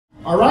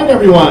All right,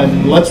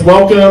 everyone, let's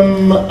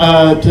welcome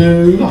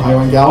to the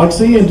Highline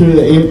Galaxy and to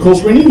the AM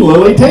screening,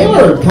 Lili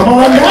Taylor. Come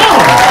on down.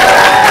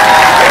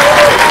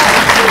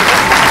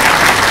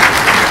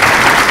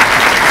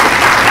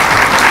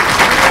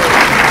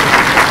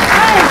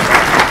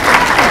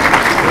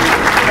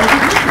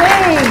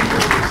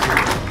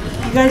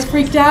 You guys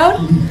freaked out?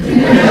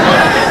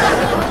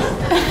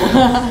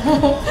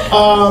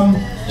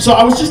 So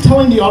I was just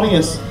telling the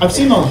audience, I've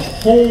seen a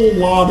whole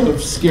lot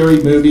of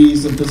scary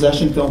movies and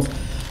possession films,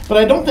 but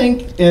I don't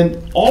think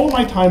in all of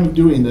my time of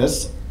doing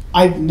this,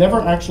 I've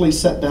never actually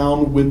sat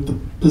down with the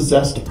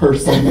possessed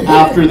person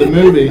after the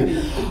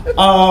movie.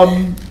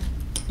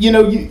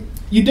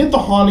 You did The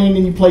Haunting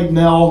and you played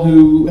Nell,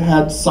 who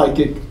had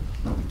psychic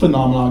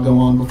phenomena go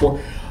on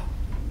before.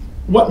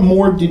 What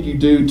more did you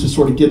do to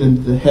sort of get into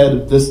the head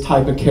of this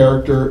type of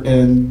character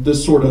and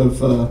this sort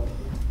of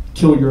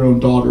kill your own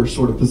daughter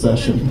sort of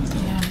possession?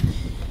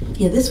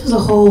 Yeah, this was a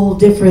whole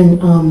different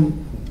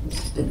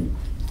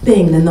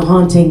thing than The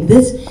Haunting.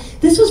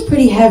 This was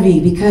pretty heavy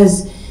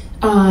because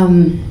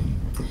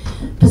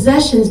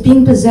possessions,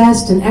 being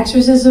possessed, and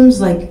exorcisms,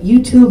 like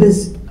YouTube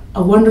is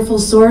a wonderful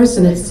source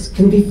and it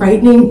can be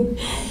frightening.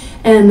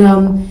 And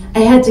I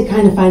had to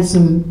kind of find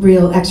some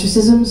real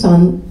exorcisms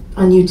on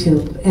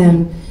YouTube,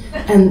 and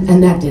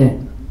that did it.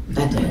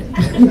 That did it.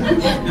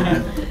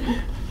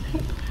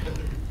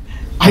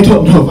 I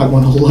don't know if I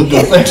want to look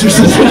up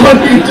exorcism on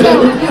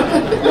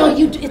YouTube. No,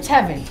 it's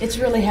heavy. It's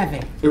really heavy.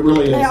 It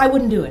really is. I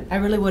wouldn't do it. I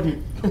really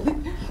wouldn't.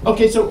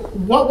 Okay, so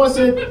what was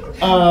it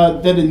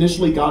that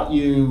initially got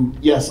you,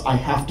 yes, I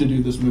have to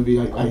do this movie,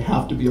 I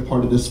have to be a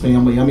part of this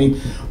family? I mean,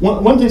 one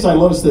of the things I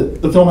noticed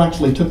that the film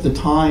actually took the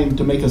time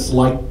to make us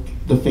like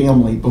the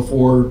family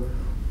before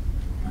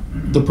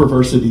the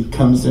perversity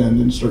comes in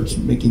and starts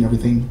making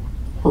everything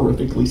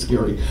horrifically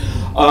scary.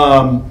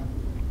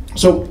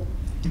 So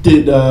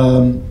did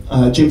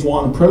James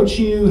Wan approach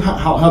you?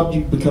 How did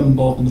you become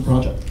involved in the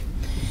project?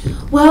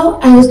 Well,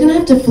 I was going to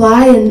have to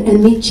fly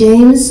and meet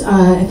James.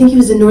 I think he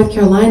was in North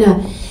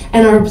Carolina,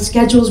 and our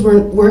schedules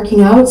weren't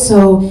working out,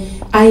 so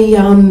I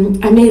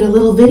made a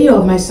little video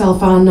of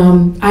myself on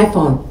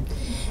iPhone.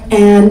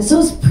 And so it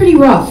was pretty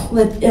rough,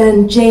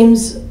 and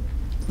James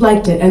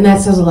liked it, and that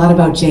says a lot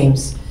about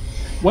James.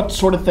 What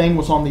sort of thing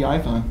was on the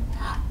iPhone?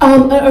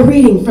 A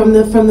reading from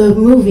the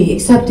movie,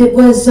 except it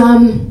was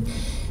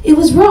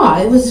raw.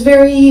 It was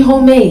very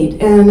homemade,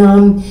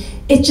 and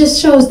it just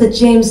shows that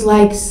James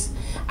likes.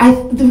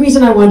 The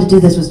reason I wanted to do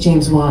this was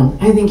James Wan.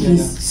 I think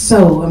he's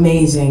so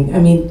amazing. I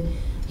mean,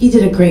 he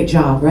did a great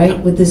job, right,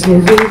 with this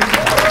movie. And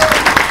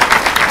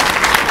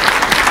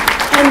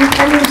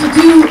I mean,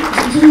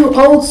 to do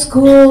old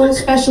school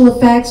special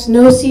effects,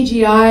 no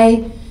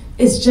CGI,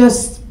 is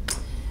just.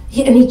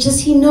 He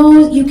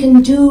knows you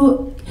can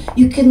do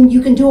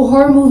a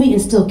horror movie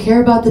and still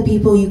care about the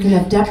people. You can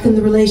have depth in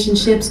the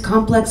relationships,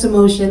 complex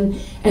emotion,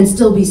 and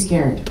still be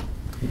scared.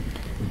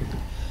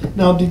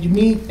 Now, did you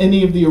meet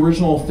any of the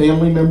original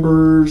family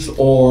members,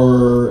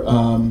 or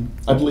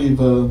I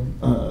believe,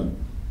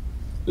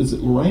 is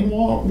it Lorraine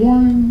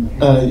Warren?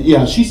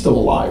 Yeah, she's still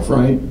alive,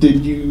 right?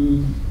 Did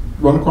you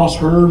run across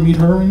her, meet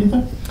her, or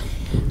anything?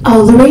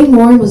 Lorraine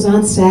Warren was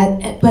on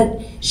set, but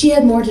she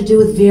had more to do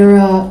with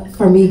Vera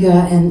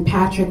Farmiga and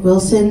Patrick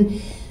Wilson.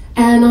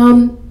 And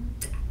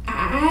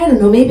I don't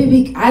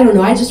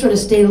know, I just sort of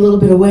stayed a little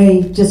bit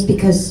away just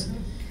because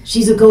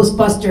she's a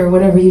Ghostbuster or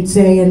whatever you'd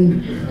say,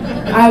 and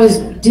I was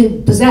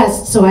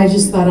possessed, so I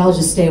just thought I'll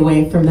just stay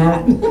away from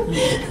that.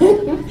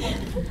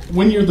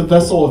 When you're the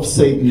vessel of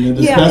Satan, it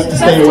is best to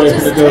stay away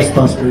from the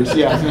Ghostbusters.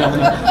 Yeah.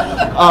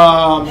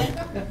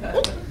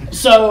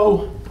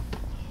 So,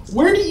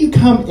 where do you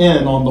come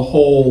in on the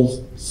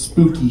whole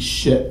spooky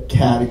shit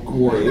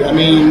category? I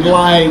mean,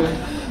 like,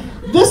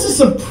 this is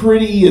some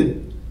pretty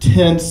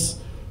intense,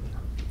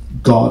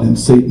 God and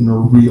Satan are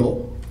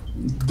real,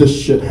 this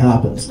shit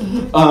happens,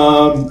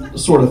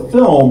 sort of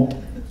film.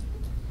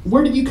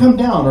 Where did you come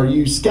down? Are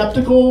you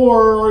skeptical,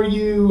 or are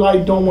you, I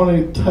don't want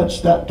to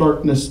touch that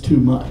darkness too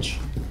much?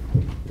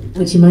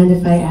 Would you mind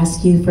if I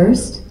ask you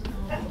first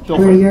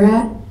where you're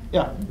at?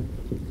 Yeah.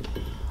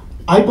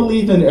 I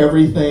believe in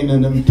everything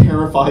and am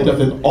terrified of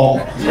it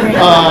all.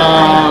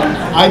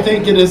 I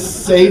think it is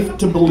safe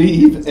to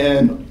believe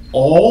in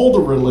all the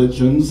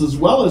religions as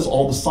well as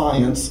all the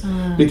science,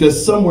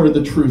 because somewhere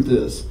the truth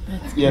is,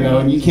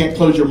 and you can't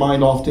close your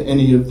mind off to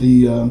any of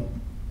the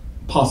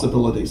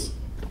possibilities.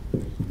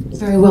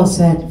 Very well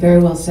said, very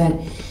well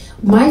said.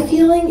 My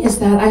feeling is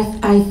that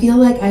I feel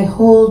like I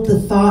hold the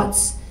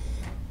thoughts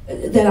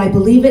that I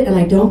believe it and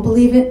I don't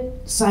believe it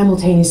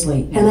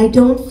simultaneously, and I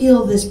don't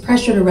feel this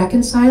pressure to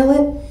reconcile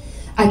it.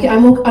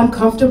 I'm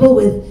comfortable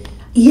with,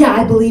 yeah,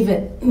 I believe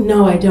it,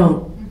 no, I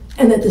don't,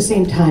 and at the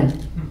same time.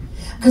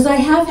 Because I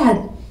have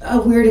had a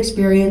weird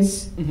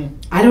experience.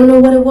 I don't know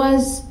what it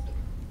was.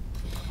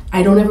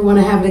 I don't ever want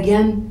to have it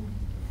again.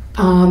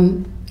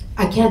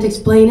 I can't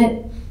explain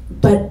it,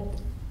 but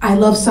I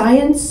love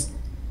science,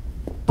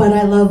 but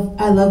I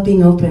love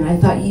being open. I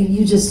thought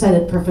you just said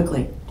it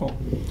perfectly. Cool.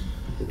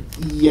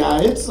 Yeah,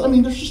 there's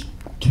just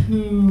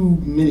too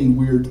many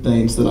weird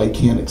things that I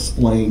can't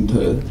explain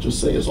to just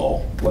say is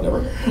all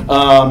whatever.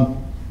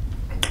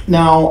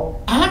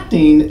 Now,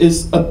 acting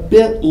is a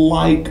bit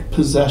like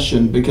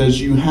possession because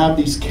you have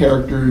these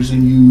characters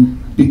and you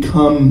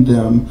become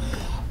them.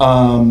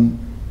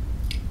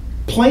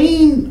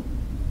 Playing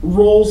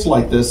roles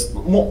like this,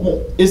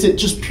 is it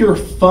just pure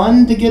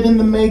fun to get in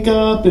the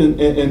makeup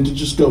and to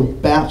just go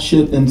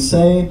batshit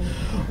insane?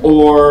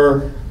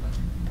 Or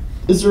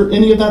is there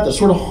any of that that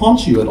sort of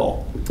haunts you at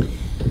all?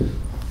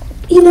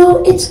 You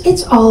know,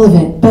 it's all of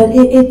it, but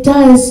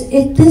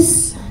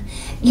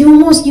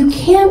you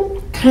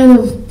can't kind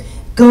of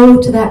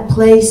go to that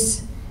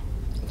place.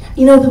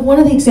 You know, one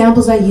of the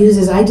examples I use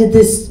is I did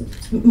this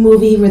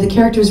movie where the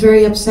character was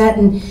very upset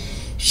and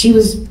she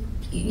was,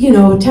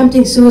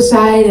 attempting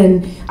suicide,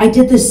 and I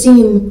did this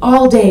scene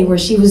all day where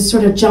she was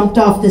sort of jumped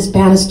off this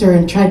banister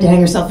and tried to hang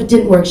herself. It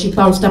didn't work. She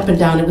bounced up and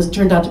down. It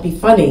turned out to be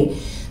funny,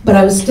 but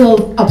I was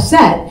still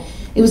upset.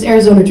 It was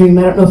Arizona Dream.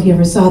 I don't know if you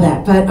ever saw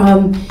that, but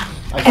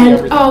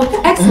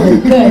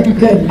excellent,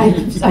 good.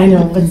 I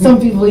know, but some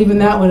people, even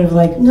that one, are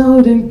like,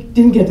 no,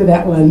 didn't get to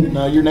that one.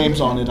 No, your name's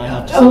on it. I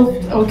have to. Oh,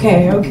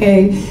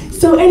 okay.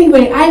 So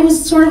anyway, I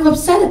was sort of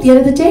upset at the end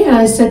of the day, and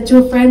I said to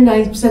a friend,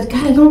 I said,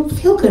 God, I don't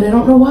feel good. I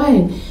don't know why.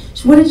 And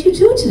she said, what did you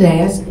do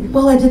today? I said,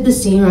 well, I did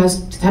this scene where I was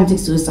attempting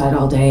suicide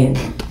all day, and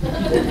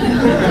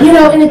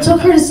and it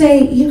took her to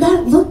say, you got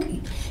to look.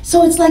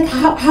 So it's like,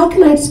 how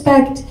can I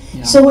expect?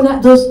 Yeah. So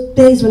those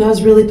days when I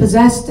was really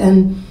possessed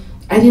and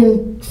I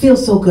didn't feel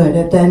so good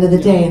at the end of the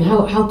day, and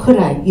how could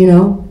I,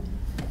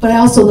 But I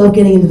also love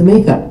getting into the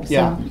makeup. So.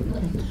 Yeah.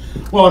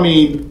 Well, I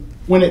mean,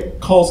 when it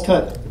calls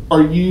cut,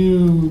 are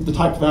you the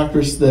type of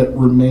actress that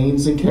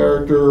remains in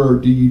character, or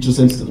do you just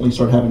instantly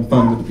start having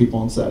fun with the people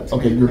on set?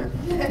 Okay, you're...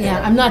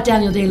 Yeah, I'm not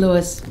Daniel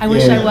Day-Lewis. I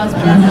wish I was.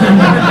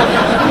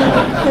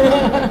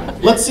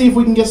 Let's see if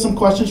we can get some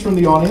questions from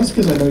the audience,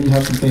 because I know you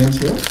have some fans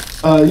here.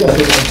 Are you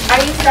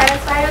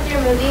satisfied with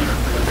your movie?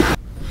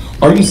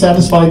 Are you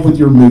satisfied with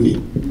your movie?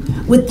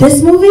 With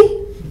this movie?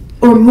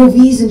 Or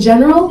movies in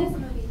general?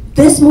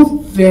 This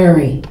movie,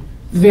 very,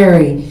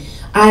 very.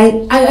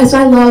 I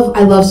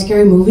love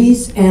scary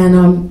movies,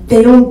 and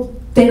they don't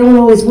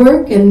always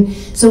work, and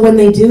so when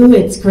they do,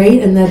 it's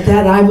great, and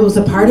that I was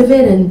a part of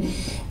it,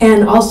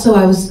 and also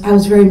I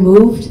was very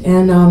moved,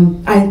 and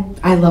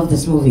I love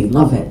this movie,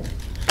 love it.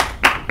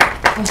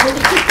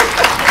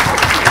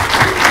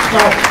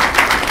 Now,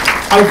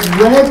 I've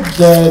read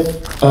that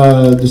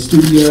the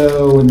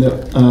studio and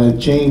that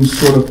James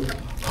sort of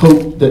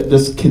hope that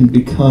this can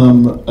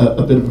become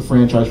a bit of a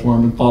franchise for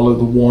him and follow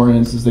the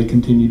Warrens as they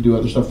continue to do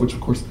other stuff, which of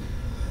course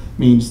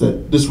means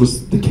that this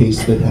was the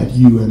case that had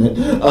you in it.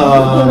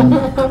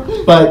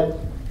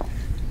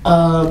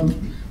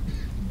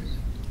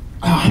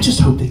 I just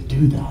hope they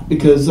do that,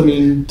 because I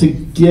mean, to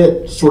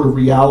get sort of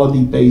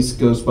reality-based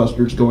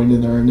Ghostbusters going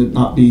in there and it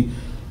not be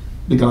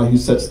the guy who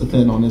sets the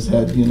fin on his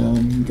head,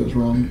 and goes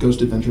around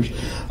ghost adventures.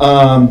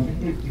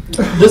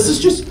 This is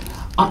just,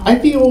 I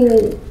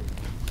feel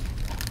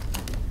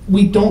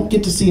we don't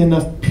get to see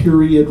enough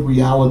period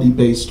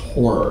reality-based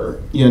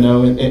horror,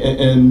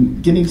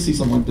 and getting to see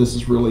something like this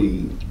is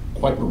really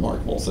quite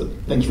remarkable. So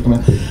thanks for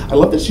coming. I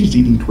love that she's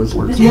eating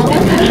Twizzlers.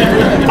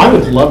 I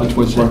would love a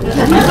Twizzler.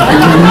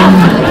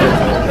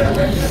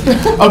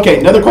 Okay,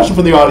 another question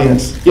from the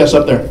audience. Yes,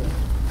 up there.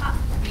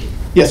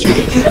 Yes, you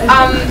do.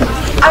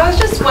 I was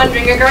just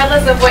wondering,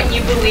 regardless of what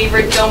you believe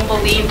or don't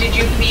believe, did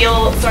you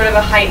feel sort of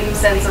a heightened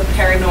sense of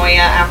paranoia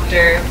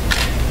after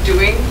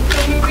doing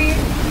the movie?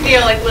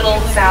 Like little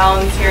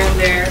sounds here and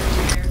there.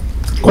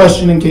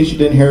 Question, in case you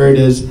didn't hear it,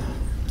 is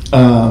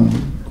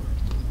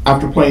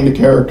after playing the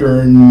character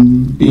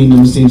and being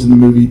in the scenes in the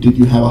movie, did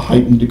you have a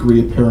heightened degree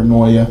of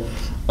paranoia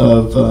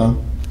of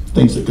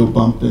things that go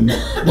bump and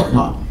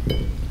whatnot?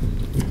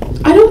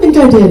 I don't think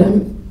I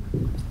did.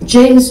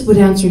 James would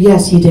answer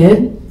yes, he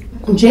did.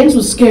 And James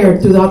was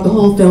scared throughout the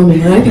whole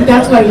filming, and I think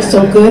that's why he's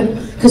so good,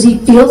 because he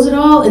feels it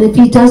all, and if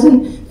he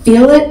doesn't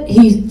feel it,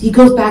 he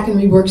goes back and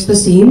reworks the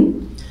scene.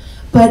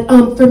 But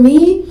for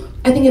me,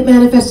 I think it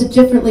manifested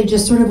differently,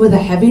 just sort of with a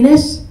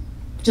heaviness.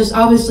 Just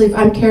obviously, if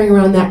I'm carrying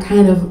around that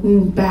kind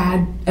of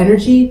bad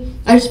energy,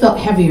 I just felt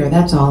heavier,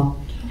 that's all.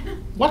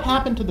 What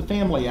happened to the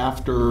family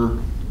after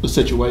the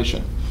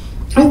situation?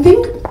 I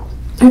think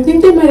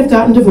they might have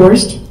gotten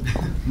divorced.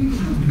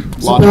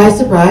 Surprise,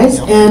 surprise.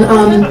 Yeah. And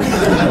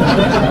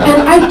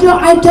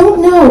I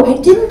don't know. I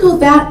didn't go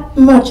that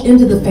much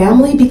into the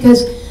family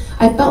because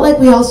I felt like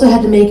we also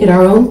had to make it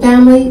our own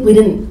family. We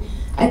didn't.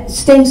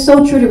 Staying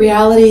so true to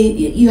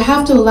reality, you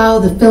have to allow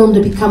the film to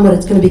become what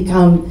it's going to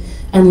become,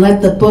 and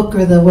let the book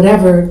or the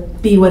whatever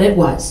be what it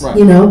was. Right.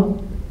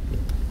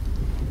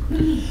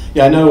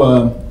 Yeah, I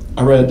know.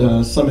 I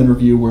read some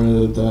interview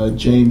with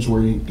James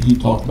where he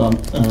talked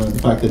about the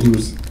fact that he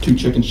was too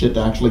chicken shit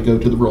to actually go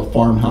to the real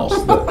farmhouse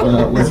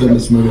that was in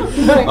this movie.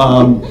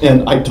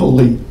 And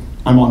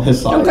I'm on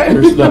his side. Okay.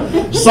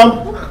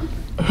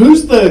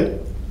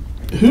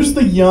 Who's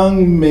the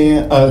young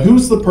man,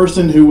 who's the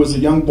person who was a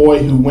young boy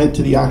who went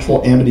to the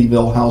actual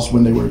Amityville house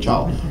when they were a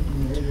child?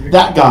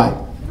 That guy.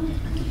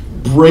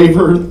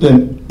 braver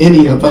than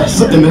any of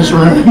us in this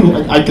room.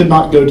 Like, I could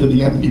not go to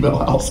the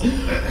Amityville house.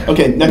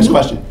 Okay, next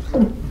question.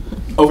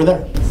 Over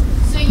there.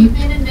 So you've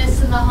been in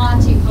this and The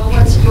Haunting, but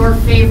what's your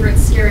favorite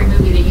scary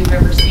movie that you've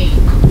ever seen?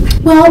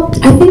 Well,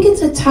 I think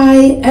it's a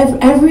tie.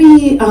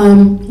 Every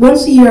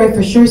once a year I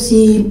for sure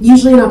see,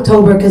 usually in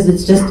October, because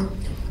it's just,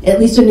 at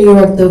least in New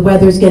York, the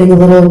weather's getting a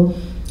little,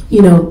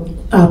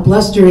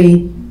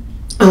 blustery.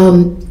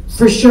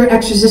 For sure,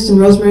 Exorcist and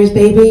Rosemary's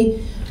Baby.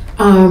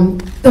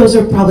 Those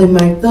are probably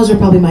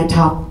my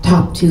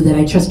top two that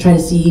I just try to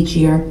see each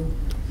year.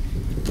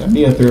 Yeah,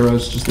 Mia Farrow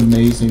is just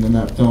amazing in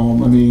that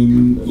film. I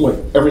mean, like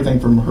everything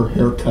from her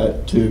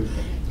haircut to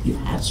 "you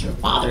has your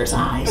father's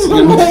eyes."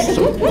 It's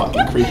so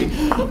fucking creepy.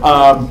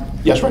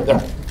 Yes, right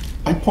there.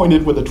 I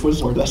pointed with a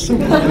Twizzler. That's so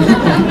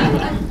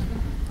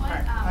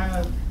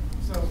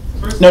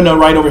No,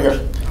 right over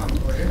here.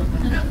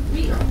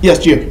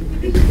 Yes, you.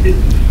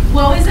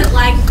 What was it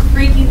like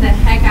freaking the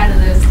heck out of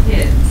those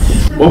kids?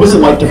 What was it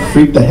like to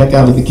freak the heck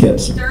out of the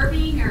kids?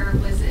 Disturbing, or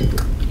was it,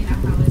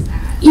 how was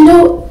that?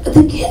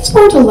 The kids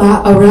weren't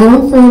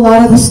around for a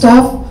lot of the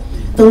stuff.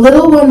 The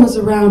little one was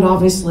around,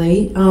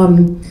 obviously,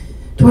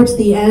 towards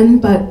the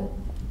end, but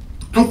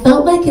I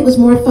felt like it was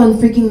more fun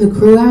freaking the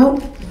crew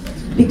out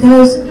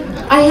because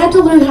I had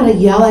to learn how to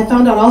yell. I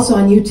found out also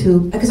on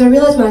YouTube, because I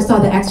realized when I saw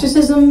the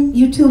exorcism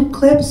YouTube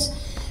clips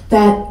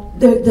that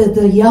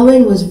the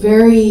yelling was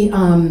very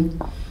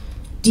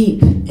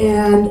deep,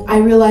 and I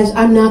realized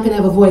I'm not going to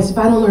have a voice if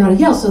I don't learn how to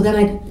yell. So then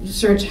I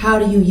searched how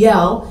do you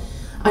yell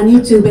on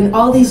YouTube, and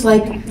all these,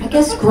 like, I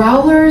guess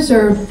growlers,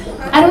 or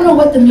I don't know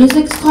what the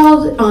music's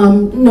called,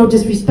 no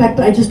disrespect,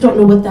 but I just don't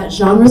know what that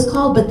genre's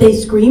called, but they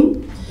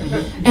scream,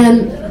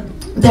 and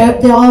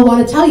they all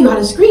want to tell you how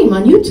to scream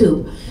on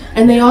YouTube,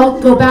 and they all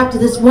go back to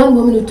this one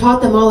woman who taught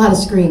them all how to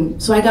scream.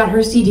 So I got her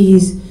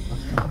CDs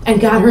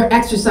and got her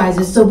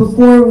exercises, so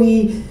before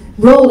we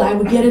rolled, I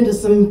would get into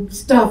some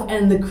stuff,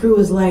 and the crew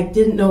was like,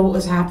 didn't know what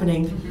was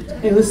happening.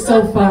 It was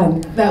so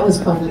fun. That was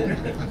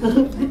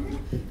fun.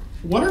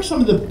 What are some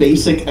of the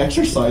basic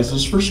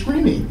exercises for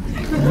screaming?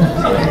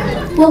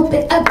 Well,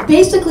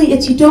 basically,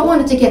 it's you don't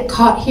want it to get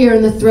caught here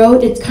in the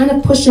throat. It's kind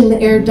of pushing the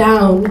air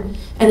down,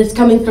 and it's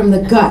coming from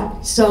the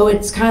gut. So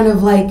it's kind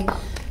of like,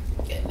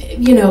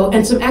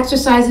 and some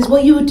exercises.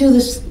 Well, you would do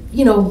this,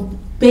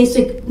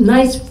 basic,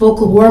 nice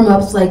vocal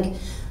warm-ups, like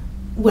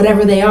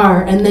whatever they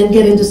are, and then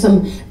get into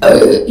some,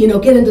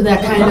 get into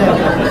that kind of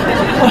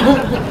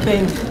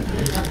thing.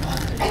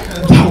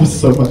 That was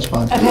so much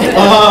fun.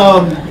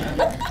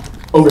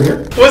 Over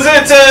here. Was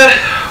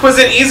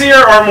it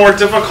easier or more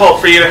difficult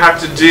for you to have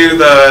to do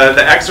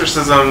the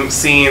exorcism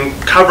scene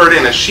covered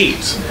in a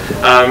sheet?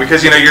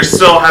 Because you're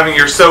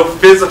so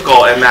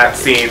physical in that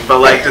scene, but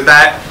like, did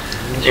that,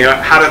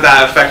 how did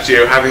that affect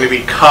you, having to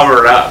be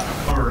covered up?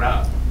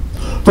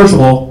 First of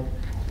all,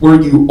 were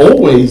you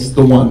always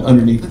the one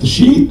underneath the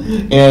sheet?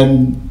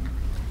 And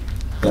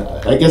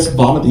I guess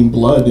vomiting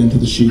blood into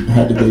the sheet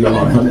had to be a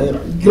lot of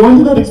fun. Go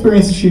into that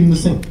experience of shooting the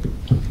scene.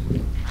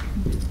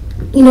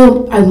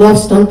 I love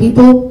stunt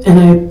people,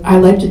 and I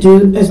like to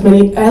do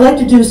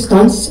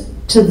stunts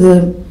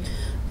to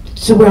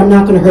where I'm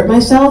not going to hurt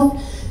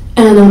myself.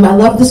 And I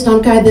love the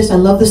stunt guy, I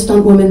love the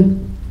stunt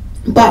woman,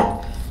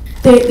 but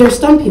they're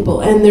stunt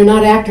people and they're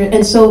not actors.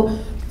 And so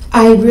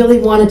I really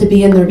wanted to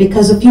be in there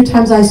because a few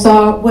times I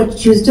saw what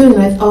she was doing,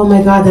 and I thought, oh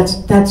my God,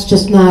 that's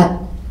just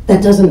not, I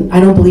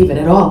don't believe it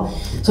at all.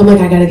 So I'm like,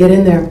 I got to get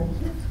in there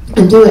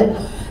and do it.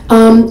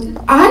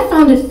 I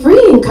found it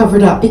freeing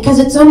covered up because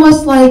it's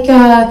almost like,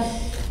 I'm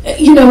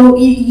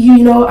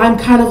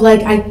kind of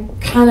like, I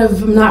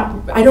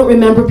don't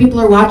remember people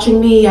are watching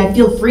me, I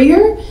feel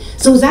freer,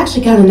 so it was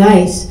actually kind of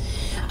nice.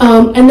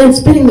 And then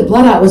spitting the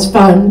blood out was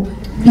fun,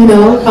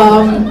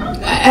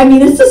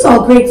 it's just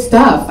all great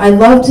stuff. I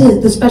loved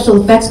the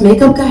special effects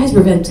makeup guys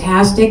were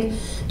fantastic,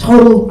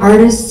 total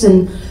artists,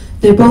 and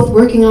they're both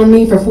working on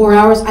me for 4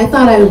 hours. I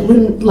thought I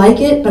wouldn't like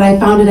it, but I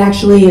found it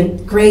actually a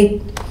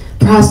great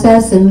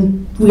process,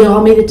 and we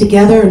all made it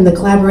together, and the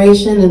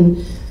collaboration,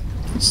 and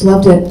just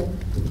loved it.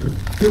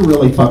 You're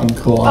really fucking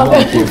cool. I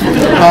like you.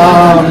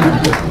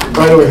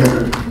 Right over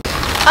here.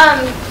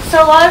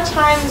 So a lot of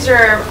times,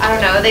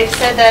 they've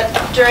said that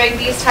during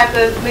these type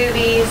of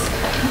movies,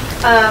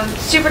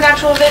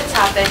 supernatural events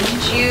happen.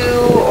 Did you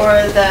or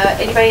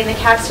anybody in the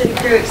cast and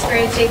crew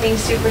experience anything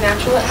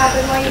supernatural that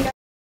happened while you guys?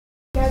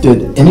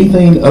 Did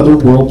anything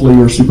otherworldly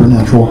or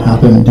supernatural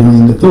happen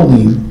during the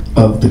filming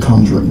of The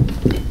Conjuring?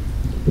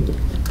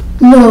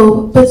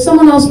 No, but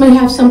someone else might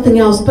have something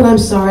else, but I'm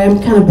sorry, I'm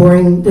kind of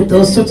boring with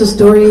those sorts of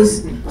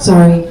stories.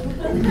 Sorry.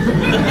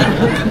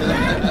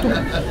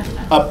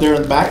 Up there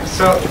in the back.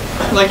 So,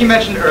 like you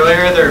mentioned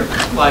earlier, they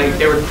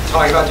were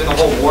talking about doing the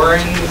whole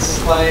Warrens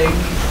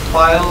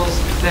files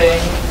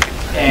thing,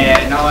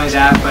 and not only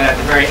that, but at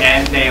the very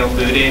end they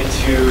alluded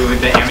to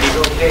the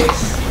Amityville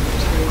case.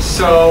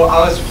 So I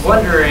was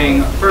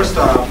wondering, first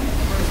off,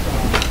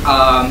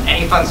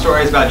 any fun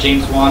stories about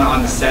James Wan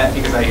on the set,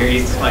 because I hear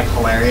he's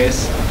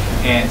hilarious.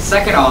 And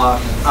second off,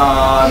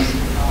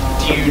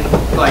 do you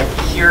like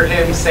hear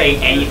him say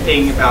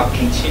anything about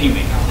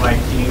continuing? Like,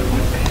 do you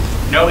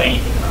know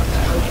anything about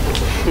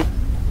that?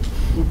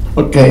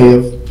 Okay,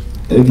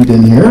 if you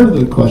didn't hear,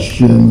 the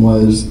question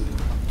was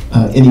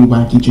any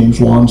wacky James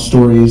Wan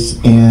stories,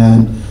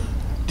 and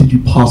did you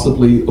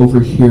possibly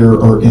overhear,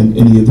 or in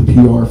any of the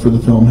PR for the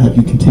film, have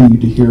you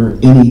continued to hear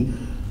any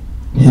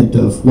hint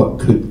of what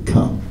could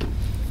come?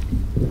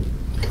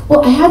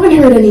 Well, I haven't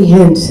heard any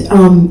hint,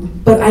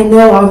 but I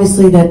know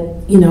obviously that,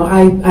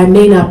 I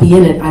may not be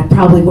in it.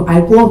 I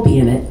won't be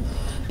in it.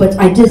 But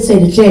I did say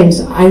to James,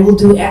 I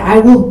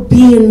will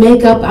be in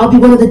makeup. I'll be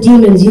one of the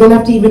demons. You don't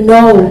have to even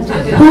know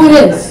who it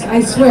is.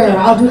 I swear,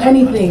 I'll do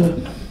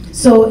anything.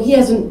 So he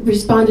hasn't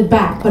responded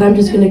back, but I'm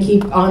just going to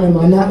keep on him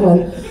on that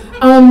one.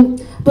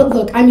 But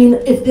look, I mean,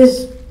 if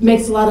this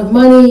makes a lot of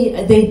money,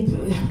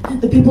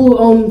 the people who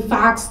own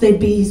Fox,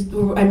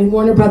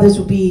 Warner Brothers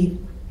would be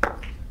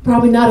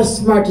probably not a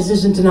smart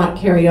decision to not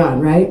carry on,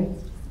 right?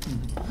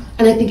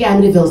 And I think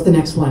Amityville's the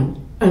next one,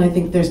 and I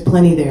think there's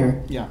plenty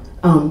there. Yeah.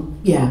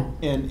 Yeah.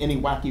 And any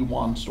wacky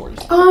Wan stories?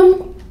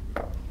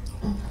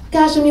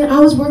 Gosh, I mean, I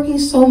was working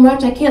so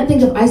much, I can't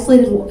think of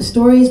isolated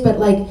stories, but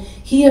like,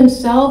 he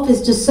himself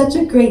is just such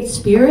a great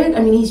spirit.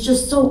 I mean, he's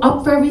just so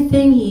up for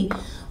everything. He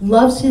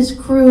loves his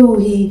crew.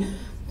 He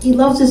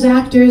loves his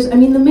actors. I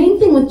mean, the main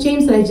thing with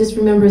James that I just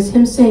remember is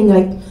him saying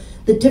like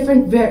the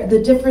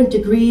different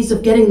degrees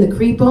of getting the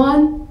creep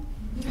on,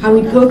 how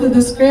he'd go through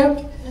the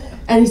script.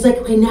 And he's like,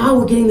 okay, now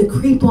we're getting the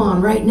creep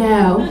on right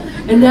now.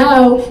 And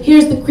now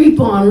here's the creep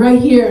on right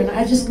here. And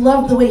I just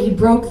loved the way he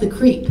broke the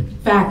creep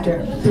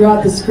factor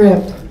throughout the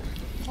script.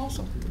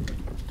 Awesome.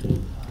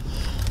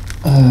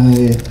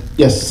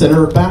 Yes,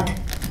 center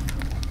back.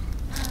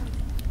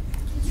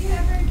 Did you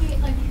ever get,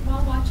 like,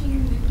 while watching a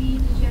movie,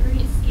 did you ever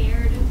get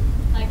scared,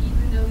 like,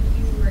 even though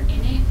you were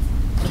in it?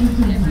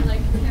 Did it ever,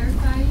 like,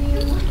 terrify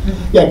you?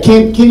 Yeah,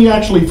 can you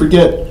actually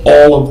forget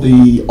all of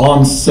the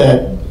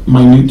on-set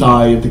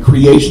minutiae of the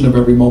creation of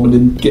every moment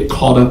and get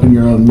caught up in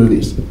your own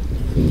movies?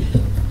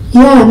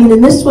 Yeah, I mean, in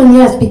this one,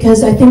 yes,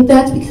 because I think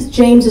that's because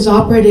James is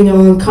operating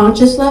on an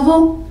unconscious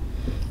level.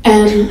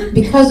 And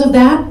because of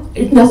that,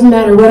 it doesn't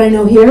matter what I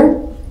know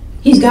here,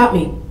 he's got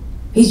me.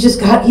 He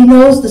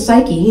knows the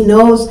psyche. He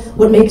knows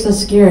what makes us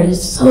scared.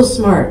 He's so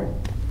smart.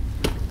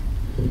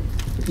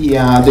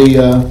 Yeah,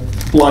 the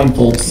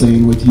blindfold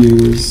scene with you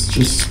is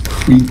just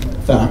creep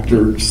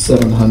factor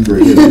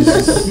 700. It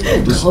is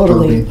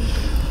disturbing. Totally.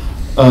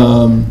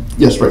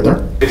 Yes, right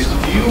there. Do you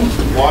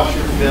watch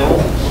your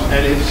films?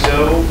 And if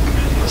so,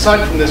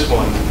 aside from this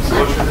one,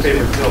 what's your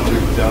favorite film that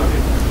you've done?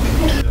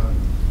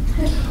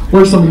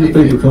 What are some of your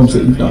favorite films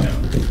that you've done?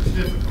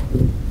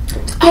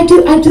 I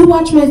do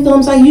watch my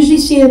films. I usually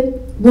see it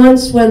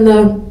once when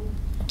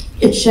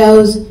it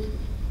shows.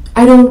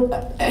 I don't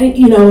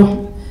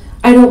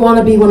want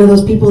to be one of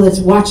those people that's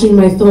watching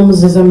my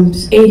films as I'm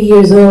 80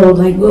 years old.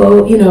 Like,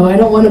 whoa, I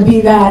don't want to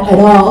be that at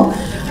all.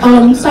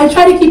 So I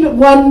try to keep it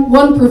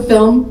one per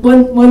film,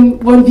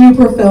 one view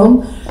per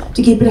film,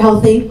 to keep it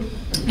healthy.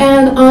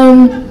 And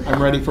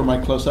I'm ready for my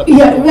close-up.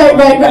 Yeah,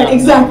 right,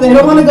 exactly. I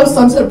don't want to go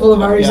Sunset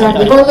Boulevard,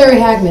 exactly. Or Larry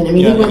Hagman. I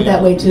mean, he went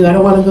that way too. I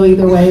don't want to go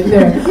either way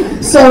there.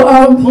 So,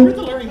 what are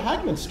the Larry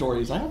Hagman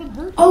stories? I haven't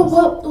heard. Oh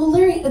well,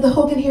 Larry, the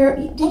Hogan hair.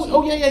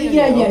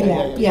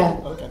 Yeah.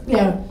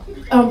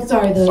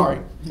 Sorry. Sorry.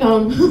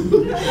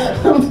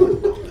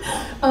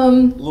 A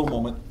little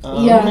moment.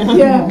 Well,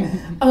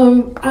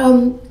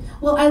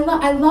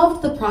 I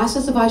loved the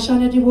process of I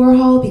Shot Andy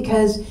Warhol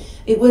because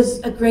it was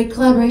a great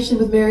collaboration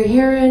with Mary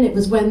Herron. It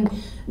was when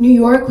New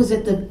York was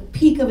at the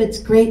peak of its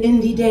great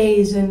indie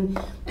days, and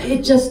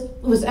it just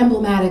was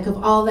emblematic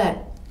of all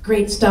that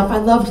great stuff. I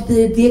loved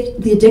the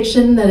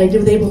Addiction that I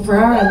did with Abel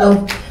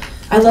Ferrara.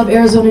 I love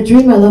Arizona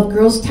Dream. I love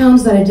Girls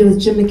Towns that I did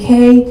with Jim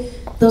McKay.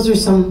 Those are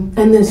some,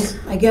 and this,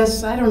 I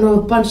guess, I don't know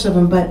a bunch of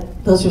them, but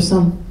those are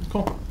some.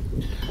 Cool.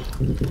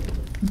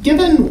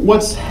 Given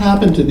what's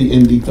happened to the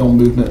indie film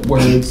movement,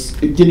 where it's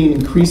getting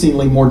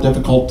increasingly more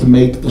difficult to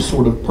make the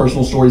sort of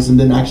personal stories and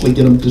then actually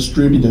get them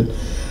distributed,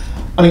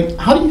 I mean,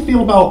 how do you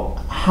feel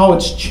about how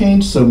it's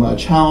changed so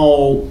much?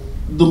 How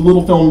the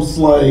little films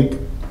like,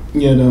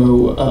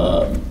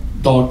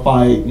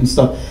 Dogfight and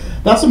stuff,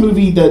 that's a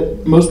movie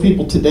that most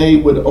people today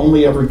would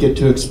only ever get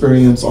to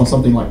experience on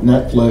something like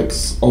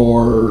Netflix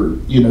or,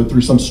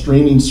 through some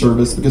streaming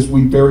service, because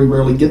we very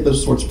rarely get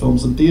those sorts of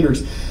films in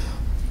theaters.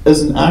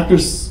 As an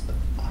actress,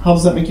 how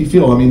does that make you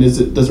feel? I mean, does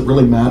it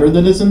really matter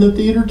that it's in the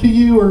theater to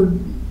you, or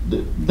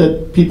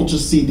that people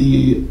just see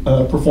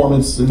the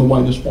performance in the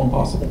widest form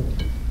possible?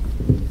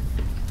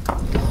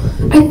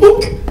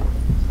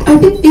 I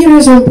think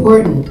theaters are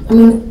important. I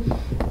mean,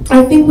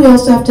 I think we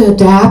also have to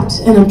adapt,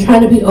 and I'm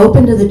trying to be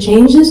open to the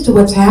changes, to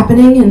what's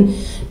happening, and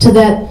to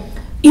that,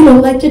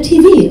 like to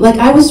TV. Like,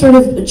 I was sort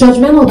of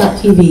judgmental about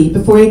TV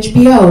before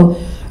HBO,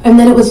 and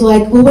then it was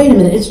like, well, wait a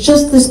minute, it's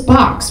just this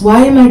box.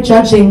 Why am I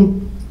judging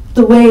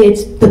the way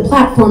it's the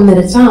platform that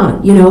it's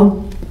on?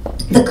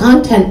 The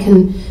content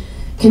can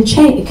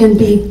change, can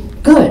be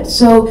good.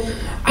 So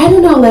I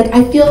don't know, like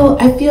I feel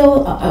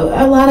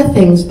a lot of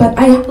things, but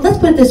let's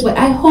put it this way,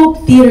 I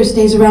hope theater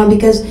stays around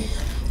because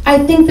I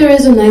think there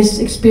is a nice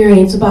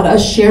experience about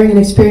us sharing an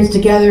experience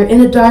together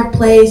in a dark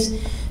place.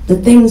 The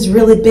thing's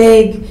really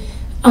big.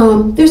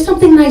 There's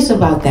something nice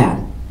about that.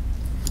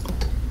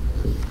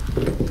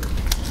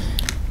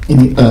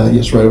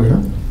 Yes, right over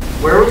here.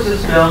 Where was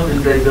this filmed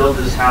and they built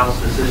this house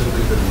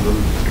specifically for the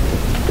movie?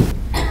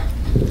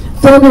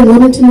 Filmed in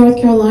Wilmington, North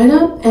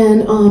Carolina,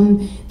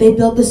 and they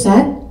built the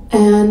set,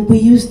 and we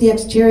used the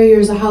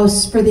exteriors, a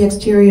house for the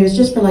exteriors,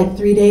 just for like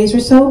 3 days or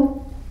so.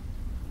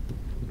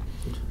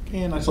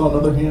 And I saw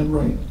another hand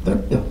right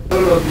there. Yeah. I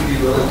don't know if you'd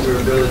be willing to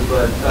reveal it,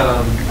 but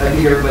I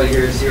think everybody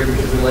here is here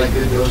because we like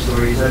good ghost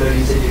stories. I know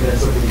you said you had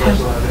something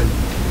personal happen.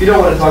 If you don't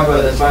want to talk about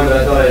it, that's fine, but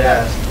I thought I'd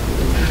ask.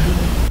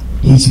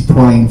 He's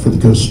praying for the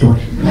ghost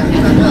story.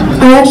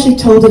 I actually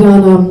told it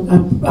on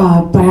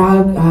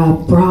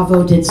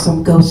Bravo did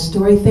some ghost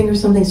story thing or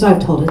something, so I've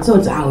told it, so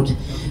it's out.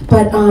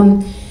 But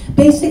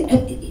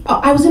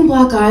I was in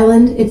Block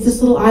Island. It's this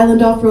little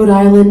island off Rhode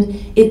Island.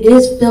 It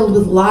is filled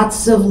with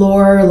lots of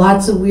lore,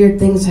 lots of weird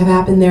things have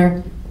happened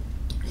there.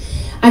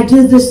 I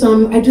do this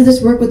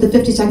work with the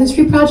 52nd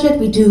Street Project.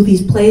 We do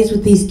these plays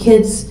with these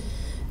kids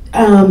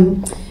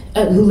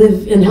who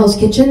live in Hell's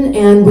Kitchen,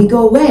 and we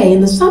go away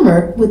in the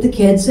summer with the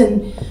kids,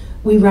 and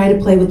we write a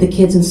play with the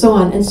kids and so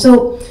on. And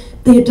so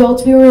the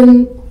adults, we were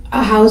in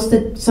a house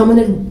that someone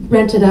had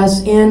rented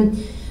us,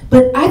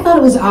 but I thought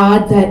it was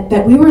odd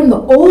that we were in the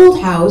old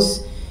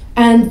house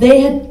and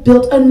they had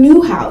built a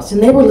new house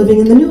and they were living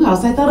in the new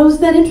house. I thought it was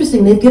that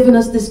interesting. They've given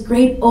us this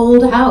great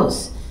old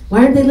house.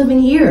 Why aren't they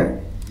living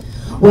here?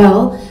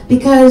 Well,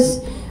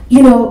 because,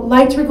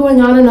 lights were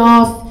going on and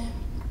off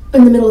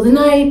in the middle of the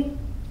night.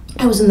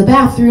 I was in the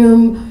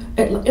bathroom.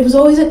 It was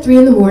always at 3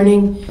 in the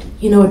morning.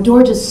 A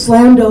door just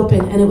slammed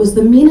open, and it was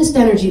the meanest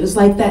energy. It was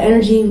like that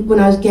energy when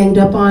I was ganged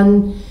up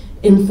on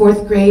in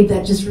 4th grade,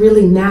 that just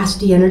really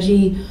nasty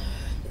energy.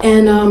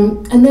 And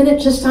then it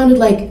just sounded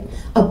like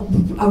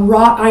a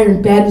wrought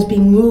iron bed was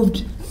being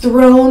moved,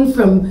 thrown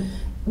from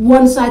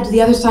one side to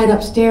the other side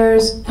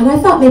upstairs. And I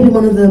thought maybe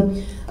one of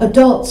the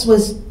adults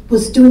was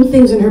doing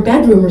things in her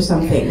bedroom or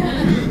something.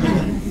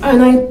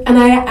 And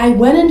I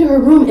went into her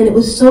room, and it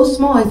was so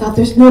small. I thought,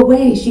 there's no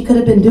way she could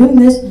have been doing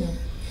this.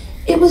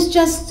 It was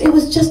just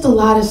a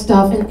lot of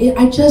stuff, and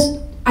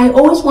I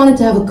always wanted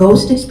to have a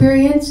ghost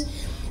experience,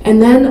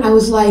 and then I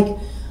was like,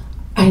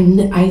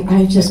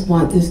 I just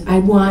want this.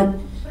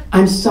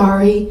 I'm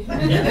sorry.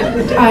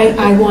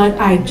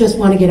 I just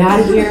want to get out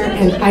of here,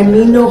 and I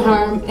mean no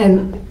harm,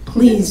 and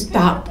please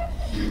stop.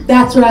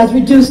 That's what I was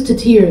reduced to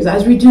tears. I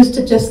was reduced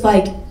to just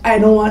like, I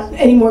don't want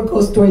any more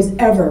ghost stories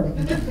ever.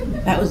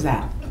 That was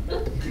that.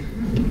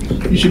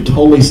 You should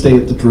totally stay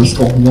at the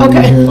Driscoll.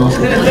 Okay.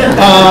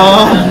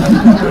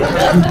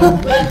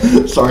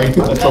 Sorry,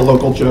 that's a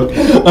local joke.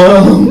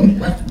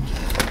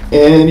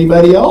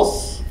 Anybody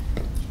else?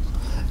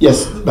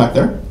 Yes, back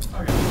there.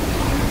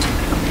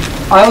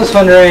 I was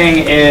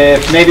wondering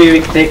if maybe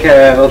we could take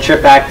a little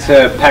trip back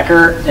to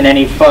Pecker and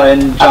any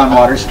fun John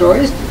Waters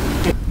stories.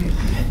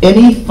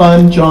 Any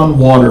fun John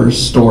Waters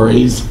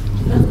stories?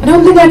 I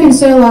don't think I can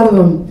say a lot of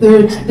them.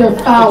 They're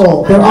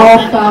foul. They're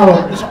all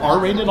foul. It's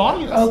R-rated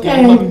audience.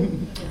 Okay.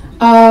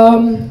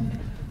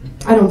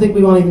 I don't think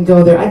we won't even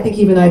go there. I think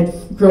even I'd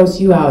gross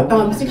you out.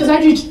 Because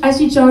I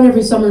see John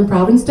every summer in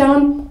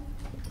Provincetown,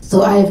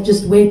 so I have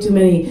just way too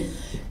many.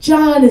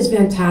 John is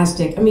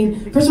fantastic. I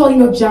mean, first of all,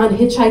 John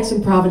hitchhikes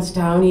in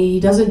Provincetown. He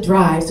doesn't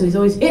drive, so he's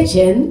always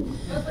hitching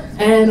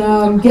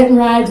and getting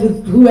rides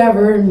with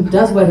whoever and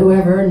does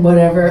whoever and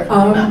whatever.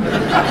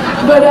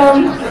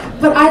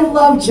 But I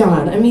love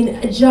John. I mean,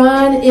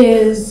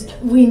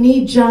 we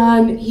need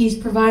John. He's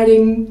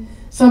providing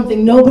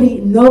something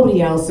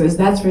nobody else is,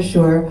 that's for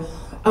sure.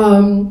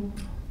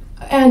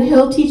 And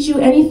he'll teach you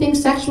anything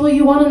sexual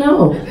you want to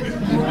know.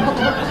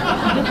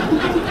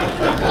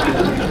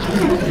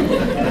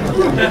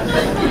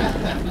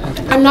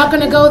 I'm not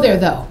going to go there,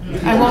 though.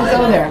 I won't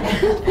go there.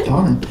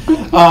 Darn.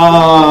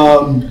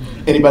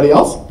 Anybody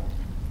else?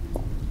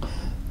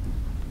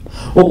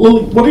 Well,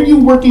 Lily, what are you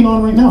working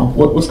on right now?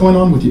 What's going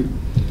on with you?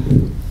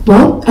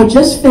 Well, I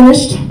just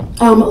finished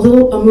a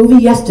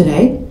movie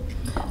yesterday.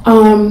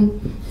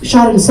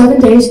 Shot it in 7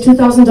 days.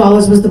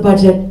 $2,000 was the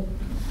budget,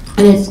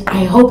 and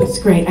I hope it's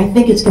great. I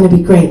think it's going to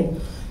be great.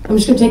 I'm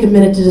just going to take a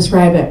minute to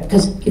describe it,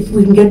 because if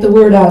we can get the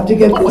word out to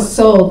get this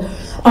sold.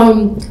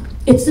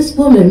 It's this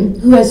woman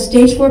who has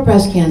stage 4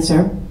 breast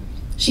cancer.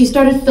 She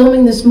started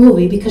filming this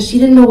movie because she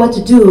didn't know what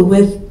to do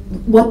with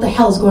what the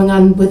hell is going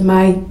on with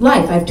my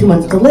life. I have 2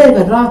 months to live,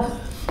 blah, blah.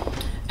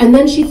 And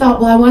then she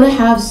thought, well, I want to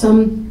have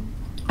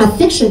a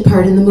fiction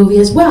part in the movie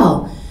as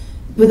well,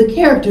 with a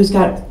character who's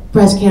got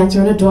breast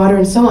cancer and a daughter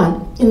and so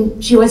on.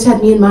 And she always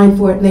had me in mind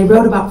for it, and they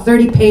wrote about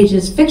 30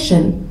 pages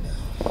fiction.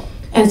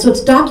 And so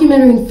it's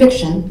documentary and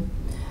fiction.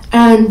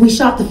 And we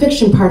shot the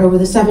fiction part over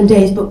the 7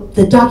 days, but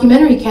the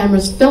documentary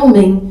camera's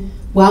filming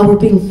while we're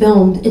being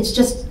filmed. It's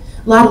just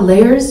a lot of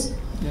layers.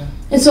 Yeah.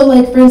 And so,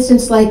 for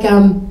instance,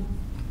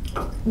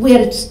 we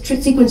had a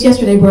sequence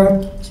yesterday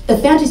a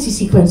fantasy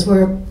sequence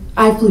where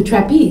I flew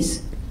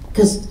trapeze,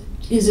 because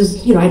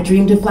I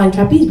dreamed of flying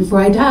trapeze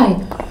before I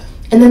die.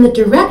 And then the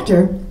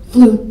director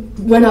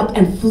went up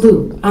and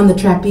flew on the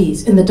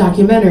trapeze in the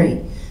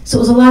documentary. So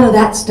it was a lot of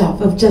that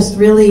stuff, of just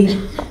really,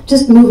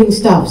 just moving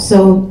stuff.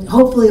 So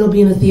hopefully it'll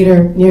be in a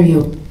theater near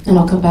you, and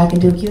I'll come back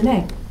and do a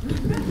Q&A.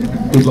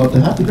 We'd love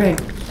to have you. Great.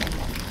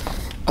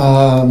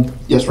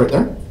 Yes, right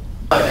there.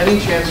 Any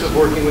chance of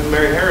working with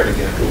Mary Harrod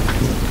again?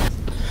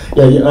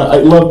 Yeah, I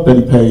love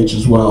Betty Page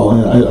as well.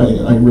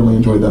 I really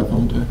enjoyed that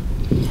film too.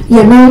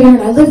 Yeah, Mary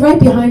Harrod, I live right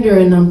behind her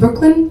in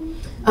Brooklyn.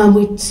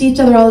 We see each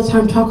other all the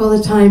time, talk all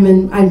the time,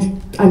 and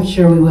I'm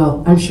sure we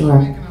will. I'm sure.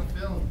 Making a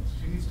film.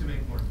 She needs to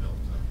make more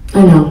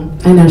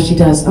films. I know she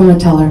does. I'm gonna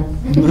tell her.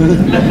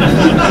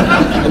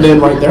 And then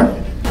right there.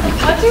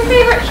 What's your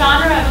favorite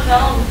genre of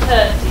film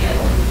to do?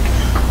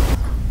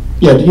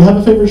 Yeah, do you have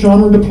a favorite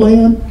genre to play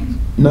in?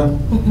 No.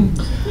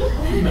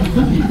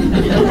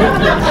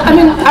 I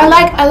mean,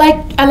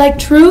 I like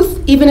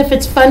truth, even if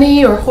it's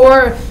funny or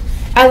horror.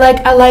 I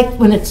like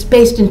when it's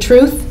based in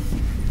truth.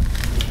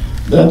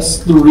 That's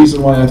the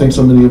reason why I think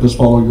so many of us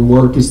follow your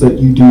work, is that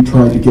you do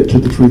try to get to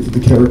the truth of the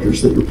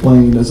characters that you're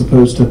playing, as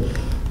opposed to,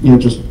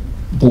 just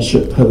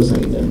bullshit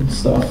posing and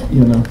stuff,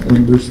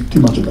 and there's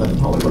too much of that in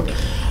Hollywood.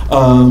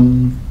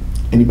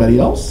 Anybody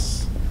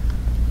else?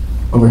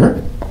 Over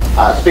here?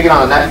 Speaking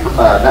on a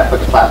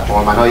Netflix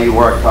platform, I know you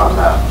worked on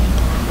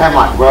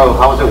Hemlock Grove.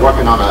 How was it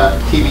working on a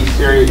TV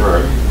series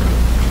or,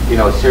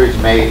 a series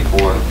made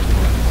for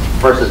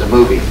versus a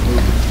movie?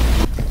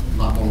 A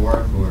lot more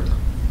work for it.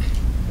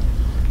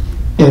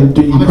 And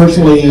do you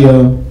personally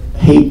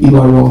hate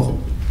Eli Roth?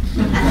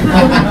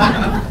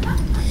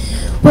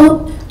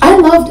 Well,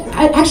 I'm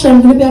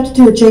going to be able to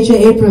do a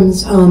J.J.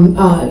 Abrams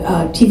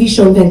TV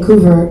show in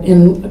Vancouver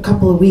in a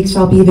couple of weeks.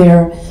 I'll be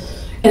there,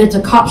 and it's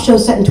a cop show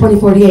set in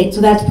 2048. So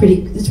that's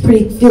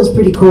feels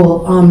pretty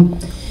cool.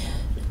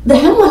 The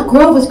Hemlock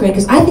Grove was great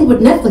because I think what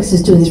Netflix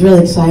is doing is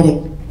really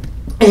exciting,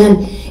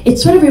 and it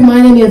sort of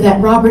reminded me of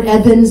that Robert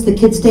Evans, The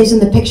Kid Stays in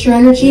the Picture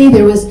energy.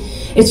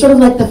 It's sort of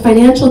like the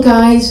financial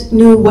guys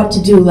knew what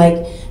to do,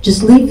 like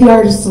just leave the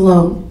artists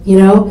alone,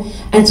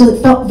 And so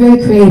it felt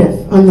very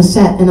creative on the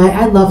set, and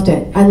I loved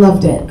it.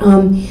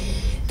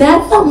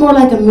 That felt more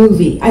like a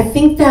movie. I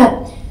think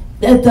that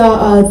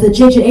the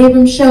J.J.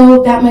 Abrams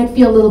show, that might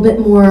feel a little bit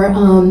more,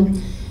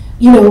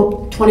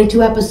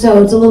 22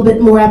 episodes, a little bit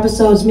more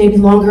episodes, maybe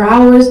longer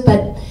hours,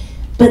 but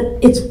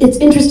it's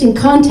interesting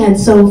content.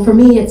 So for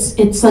me,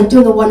 it's like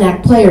doing a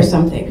one-act play or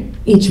something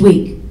each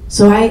week.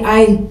 So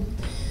I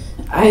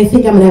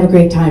think I'm gonna have a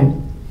great time.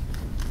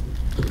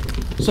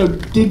 So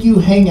did you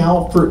hang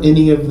out for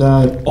any of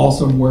that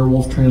awesome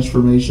werewolf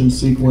transformation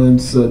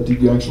sequence?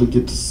 Did you actually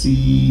get to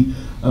see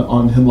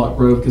on Hemlock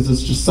Grove? Because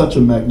it's just such a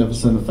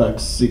magnificent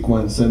effects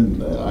sequence,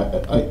 and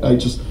I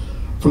just,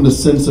 from the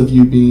sense of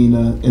you being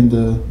in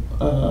the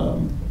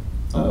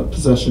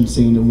possession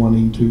scene and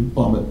wanting to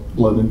vomit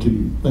blood into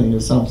your thing,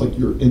 it sounds like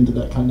you're into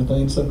that kind of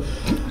thing. So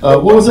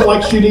what was it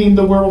like shooting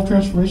the werewolf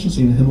transformation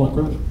scene in Hemlock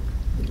Grove?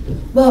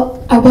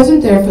 Well, I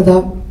wasn't there for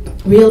the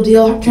real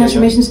deal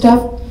transformation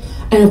stuff.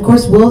 And of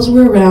course, wolves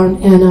were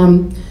around,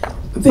 and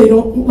they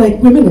don't like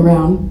women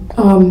around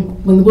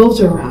when the wolves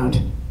are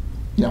around.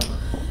 Yeah.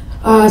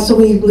 So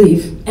we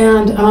leave,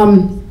 and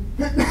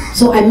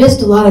so I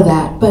missed a lot of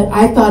that. But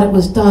I thought it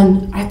was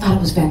done. I thought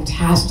it was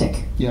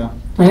fantastic. Yeah.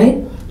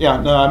 Right?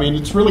 Yeah. No, I mean,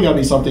 it's really got to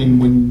be something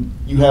when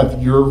you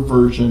have your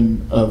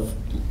version of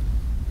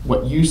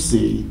what you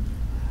see.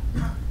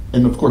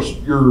 And of course,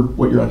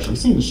 what you're actually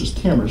seeing is just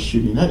cameras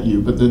shooting at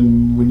you. But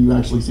then when you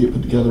actually see it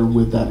put together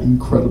with that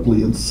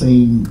incredibly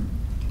insane,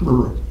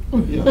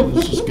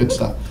 it's just good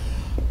stuff.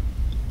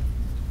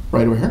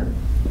 Right over here.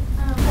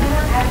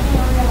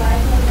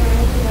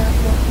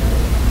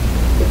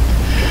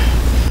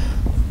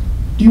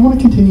 Do you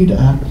want to continue to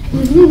act?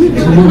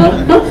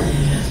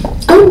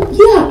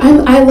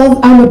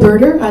 I'm a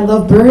birder. I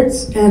love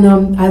birds, and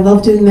I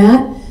love doing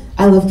that.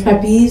 I love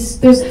trapeze.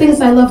 There's things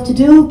I love to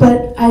do,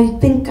 but I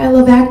think I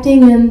love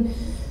acting, and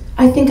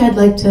I think I'd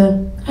like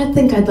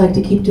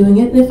to keep doing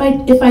it.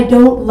 And if I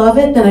don't love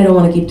it, then I don't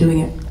want to keep doing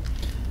it.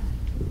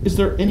 Is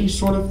there any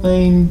sort of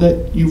thing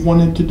that you've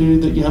wanted to do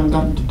that you haven't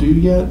gotten to do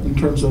yet, in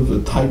terms of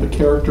a type of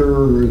character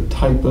or a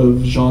type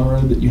of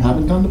genre that you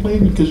haven't gotten to play?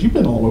 Because you've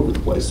been all over the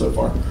place so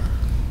far.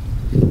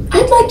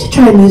 I'd like to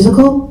try a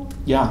musical.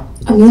 Yeah.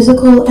 A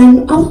musical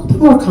and a little bit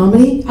more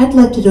comedy. I'd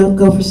like to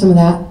go for some of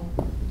that.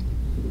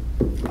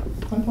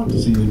 I'd like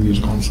to see you in a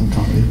musical and some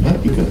comedy.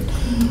 That'd be good.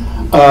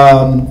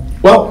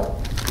 Well,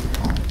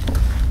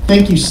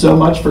 thank you so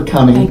much for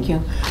coming. Thank you.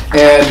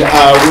 And we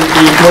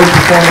enjoyed the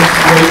performance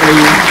greatly,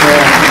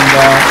 and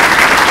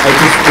I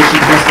just wish you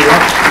the best of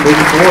luck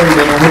moving forward,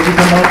 and I hope you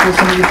come back for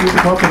some of your future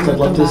projects. I'd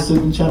love to sit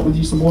and chat with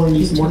you some more and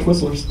eat some more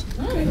Twizzlers.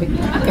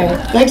 Okay.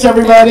 Thanks,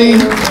 everybody.